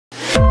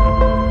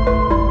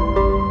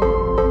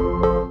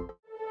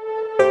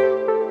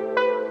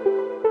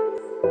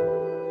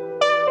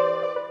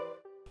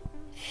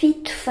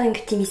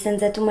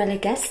Fangitimisanjato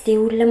malagasy dia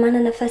olona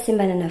manana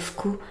fahasembana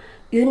avokoa.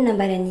 Io ny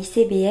nambaran'ny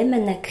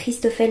CBM na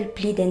Christoffel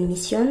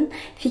Blindenmission,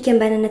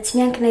 fikambanana tsy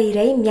miankina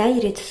iray miahy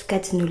ireto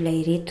sokajin'olona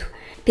ireto.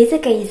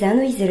 Betsaka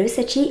izany ho izy ireo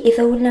satria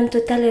efa olona amin'ny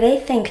totaly iray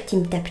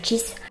fangitimy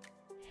tapitrisa.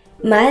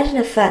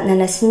 Marina fa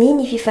nanasony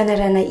ny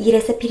fifanarana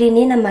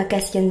iraisam-pirenena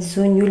mahakasika ny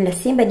zon'ny olona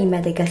sembany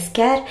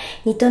Madagasikara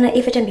ny taona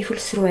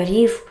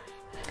 2024.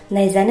 Na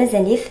izany aza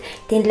nefa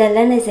dia ny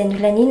lalàna izay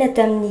nolanina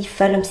tamin'ny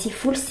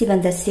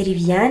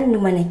 2017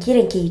 no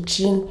manakira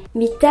ankehitriny.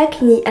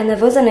 Mitaky ny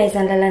anavaozana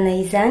izany lalàna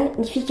izany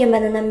ny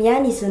fikambanana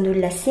miany izony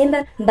olona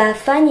semba mba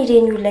ahafahany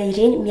ireny olona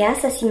ireny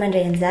miasa sy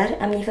mandray anjara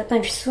amin'ny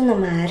fampandrosoana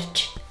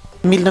maharitra.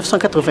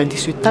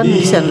 1998 tany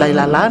nisy an'ilay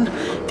lalàna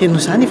dia noho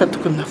izany efa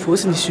tokony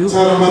navozina izy io.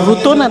 Roa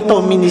taona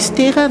tao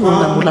ministera no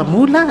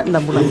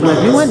namolavolana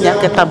io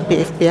niaraka tamin'ny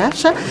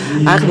PFPH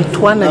ary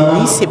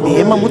nitohanan'ny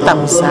CBM moa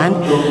tamin'izany.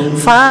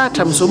 Fa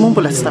hatramin'izao moa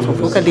mbola tsy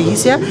tafavoaka ilay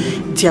izy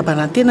dia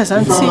banantena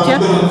zany tsika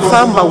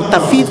fa mba ho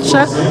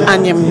tafiditra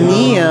any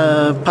amin'ny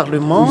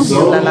parlement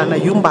io lalàna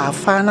io mba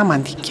ahafahana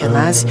mandinika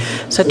anazy.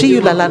 Satria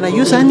io lalàna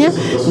io zany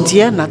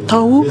dia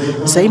natao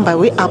zay mba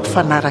hoe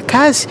ampifanaraka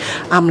azy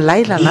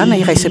amin'ilay lalàna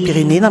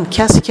iraisam-pirenena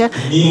mikasika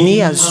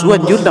ny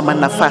azoan'ny olona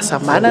manana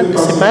fahasembana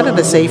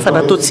zay efa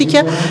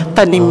nataontsika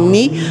tany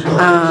amin'ny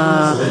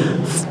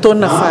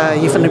fotoana fa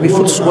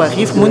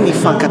 2024 moa ny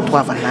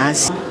fankatoavana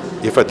azy.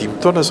 Efa 5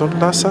 taona zao no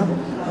lasa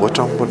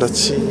ohatra mbola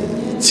tsy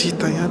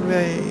hita ihany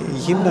hoe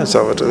inona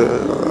zavatra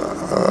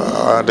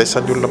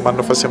andraisan'ny olona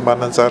manana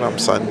fahasembana anjara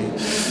amin'izany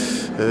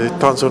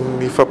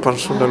tanjon'ny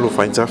fampandrosoana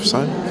lovain-jafy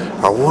zany.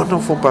 Ahoana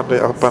ny fomba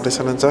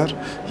ampandraisana anjara,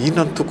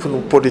 inona ny tokony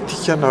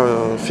politika na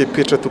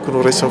fepetra tokony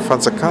ho raisin'ny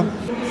fanjakana,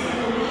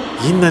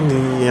 inona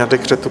ny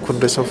andraikitra tokony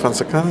ho raisin'ny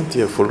fanjakana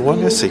dia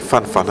voalohany izay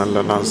fanivanany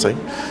lalàna izay,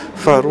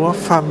 faharoa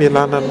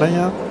fahamelana anay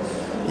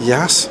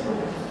hiasa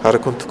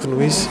araka ny tokony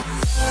ho izy.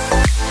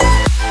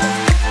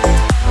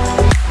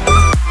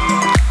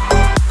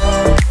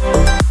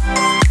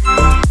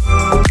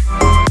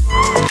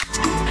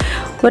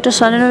 Ohatra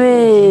zany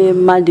hoe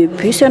mandeha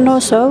bus ianao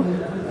zao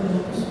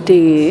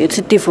dia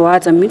tsy tia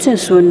voaja mihitsy ny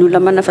zon'ny olona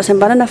manana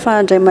fahasembanana fa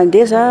indray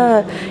mandeha za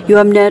eo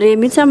amin'ny are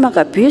mihitsy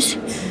maka bus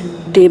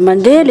dia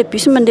mandeha le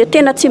bus mandeha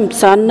tena tsy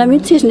mijanona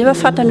mihitsy izy nefa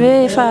fantany hoe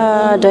efa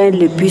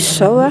andrain'le bus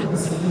zao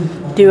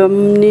dia eo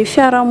amin'ny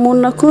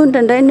fiarahamonina koa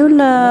indraindray ny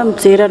olona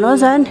mijery anao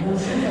zany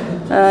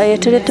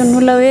eritreretin'ny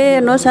olona hoe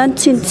ianao zany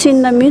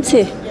tsinitsinina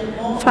mihitsy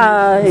fa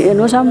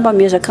ianao zany mba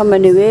miezaka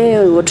maneho hoe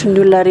ohatran'ny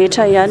olona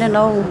rehetra ihany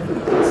ianao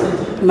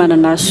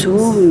manana zo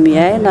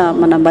miaina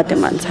manambady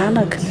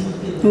aman-janaka.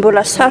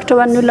 Mbola sarotra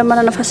ho an'ny olona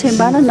manana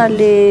fahasembanana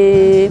le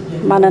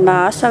manana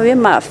asa hoe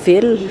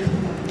mahavelona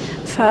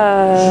fa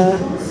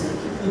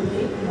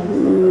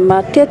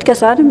matetika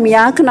zany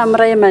miankina amin'ny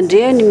ray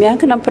aman-dreny,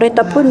 miankina amin'ny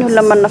mpiray-tampo ny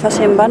olona manana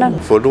fahasembanana.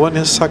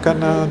 Voalohany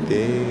sakana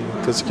dia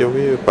ataontsika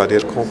hoe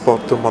barrière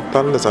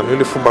comportementale zany hoe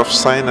le fomba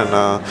fisaina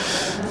na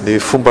le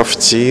fomba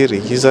fijery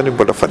iny zany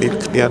mbola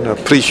fanilikinihana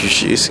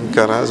préjugé sy ny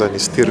karazany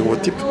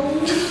stéréotype.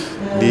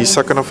 Ny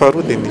sakana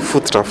faharoa dia ny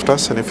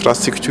fotodrafitrasa ny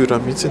infrastructure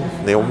mihitsy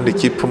ny ao amin'ny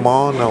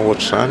équipement na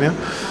ohatra zany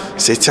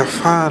izay tsy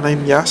ahafahanay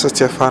miasa,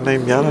 tsy ahafahanay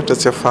mianatra,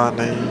 tsy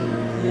ahafahanay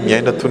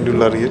miaina toy ny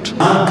olona rehetra.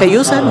 Ka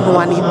io zany no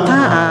anita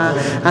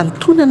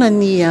antonana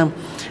ny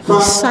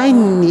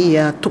sainy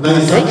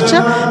tompon'andraikitra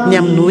ny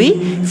amin'ny hoe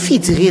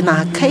fijirena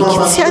akaiky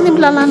tsy any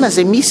amin'ny lalàna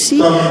izay misy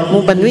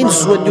momba ny hoe ny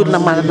zoan'ny olona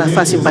manana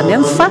fahasembana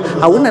ihany fa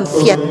ahoana ny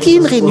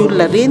fiatiany reny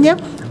olona reny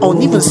ao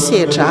anivon'ny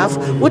sehatra hafa.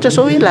 Ohatra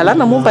zao hoe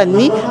lalàna momba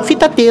ny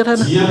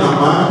fitaterana,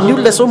 ny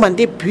olona zao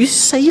mandeha bus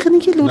sahirana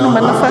kely olona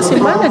manana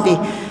fahasembana dia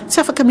tsy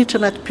afaka miditra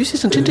anaty bus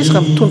izy indrindra izy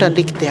raha mitondra ny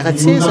lecteur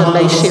tseza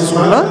ilay chaise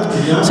roulante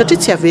satria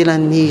tsy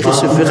avelan'ny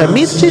receveur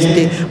miditra izy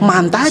dia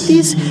mandady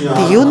izy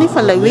dia eo nefa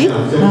ilay hoe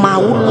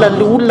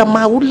olona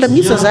maha-olona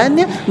mihitsy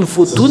zany ny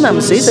voadona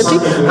amin'izay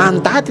satria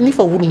andady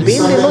nefa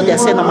olombelona ianao dia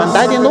asaina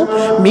mandady ianao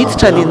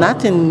miditra any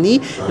anatin'ny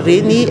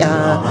reny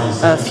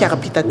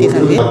fiara-pitatera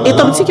reny. Eto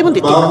amintsika moa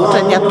dia tena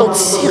ohatra ny atao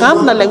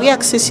tsiramina ilay hoe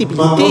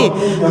accessibilité,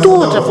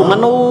 tohatra vao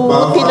manao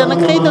hotely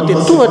anankiray ianao dia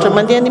tohatra,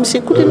 mandeha any amin'ny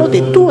sekoly ianao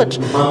dia tohatra,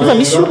 nefa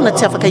misy olona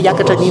tsy afaka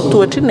hiakatra ny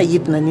tohatra iny na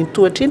hidina ny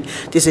tohatra iny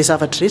dia izay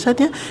zavatra ireny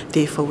zany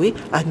dia efa hoe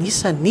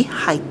anisan'ny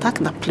haitaky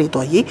na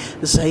plaidoyer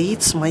izay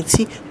tsy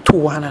maintsy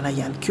tohanana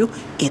ihany koa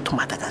eto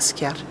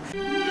Madagasikara.